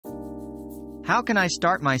How can I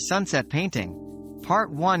start my sunset painting? Part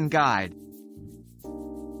 1 Guide.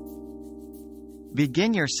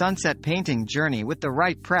 Begin your sunset painting journey with the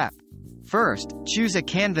right prep. First, choose a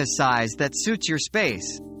canvas size that suits your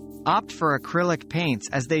space. Opt for acrylic paints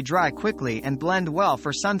as they dry quickly and blend well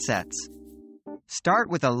for sunsets. Start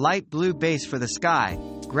with a light blue base for the sky,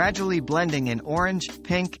 gradually blending in orange,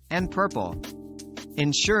 pink, and purple.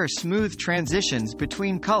 Ensure smooth transitions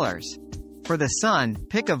between colors. For the sun,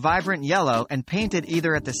 pick a vibrant yellow and paint it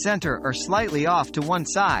either at the center or slightly off to one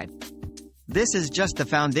side. This is just the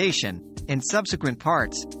foundation. In subsequent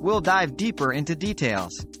parts, we'll dive deeper into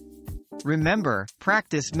details. Remember,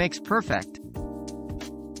 practice makes perfect.